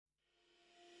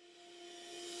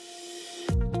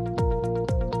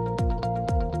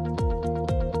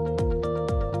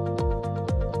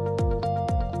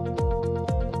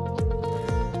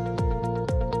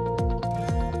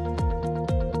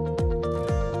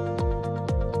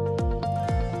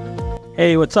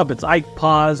Hey, what's up? It's Ike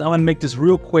Pause. I want to make this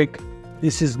real quick.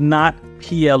 This is not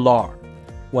PLR.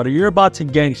 What you're about to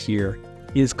get here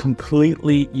is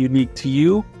completely unique to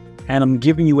you, and I'm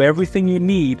giving you everything you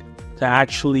need to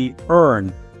actually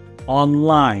earn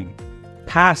online,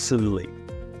 passively,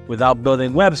 without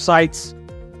building websites,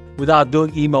 without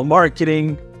doing email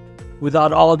marketing,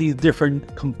 without all these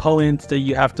different components that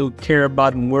you have to care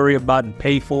about and worry about and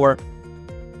pay for.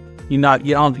 You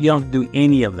don't do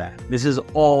any of that. This is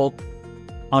all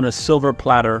on a silver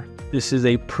platter. This is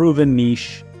a proven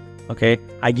niche. Okay,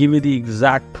 I give you the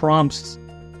exact prompts,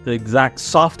 the exact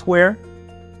software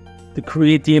to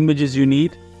create the images you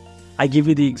need. I give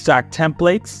you the exact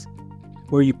templates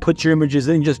where you put your images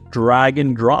in, just drag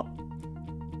and drop.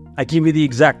 I give you the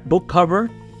exact book cover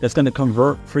that's going to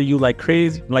convert for you like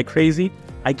crazy.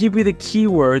 I give you the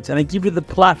keywords, and I give you the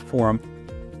platform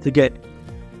to get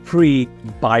free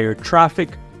buyer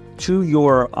traffic to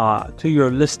your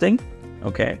listing.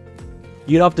 Okay,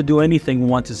 you don't have to do anything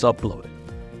once it's uploaded.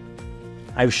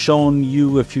 I've shown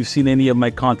you, if you've seen any of my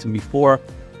content before,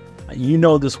 you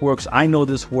know this works. I know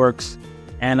this works,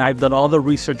 and I've done all the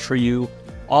research for you,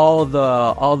 all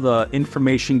the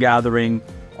information gathering,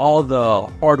 all the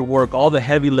hard work, all the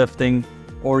heavy lifting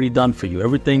already done for you.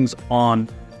 Everything's on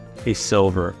a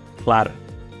silver platter.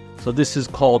 So this is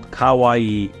called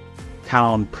Kawaii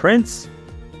Town Prints.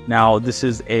 Now, this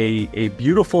is a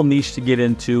beautiful niche to get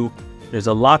into. There's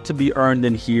a lot to be earned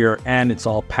in here, and it's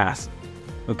all passive.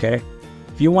 Okay,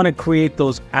 if you want to create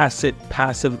those asset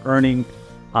passive earning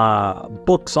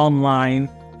books online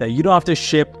that you don't have to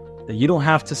ship, that you don't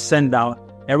have to send out,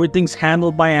 everything's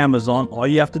handled by Amazon. All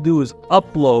you have to do is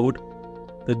upload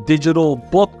the digital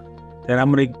book that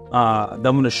I'm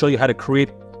gonna show you how to create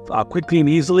quickly and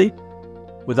easily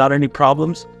without any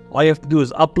problems. All you have to do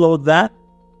is upload that.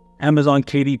 Amazon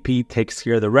KDP takes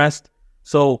care of the rest.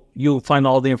 So you'll find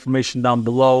all the information down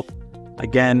below.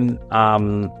 Again,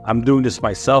 I'm doing this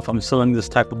myself. I'm selling this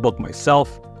type of book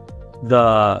myself.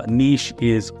 The niche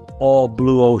is all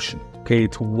blue ocean. Okay,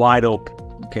 it's wide open.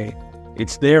 Okay,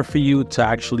 it's there for you to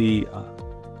actually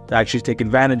take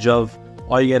advantage of.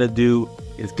 All you got to do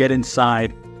is get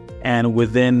inside, and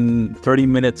within 30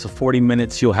 minutes or 40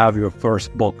 minutes, you'll have your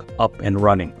first book up and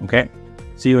running. Okay,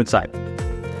 see you inside.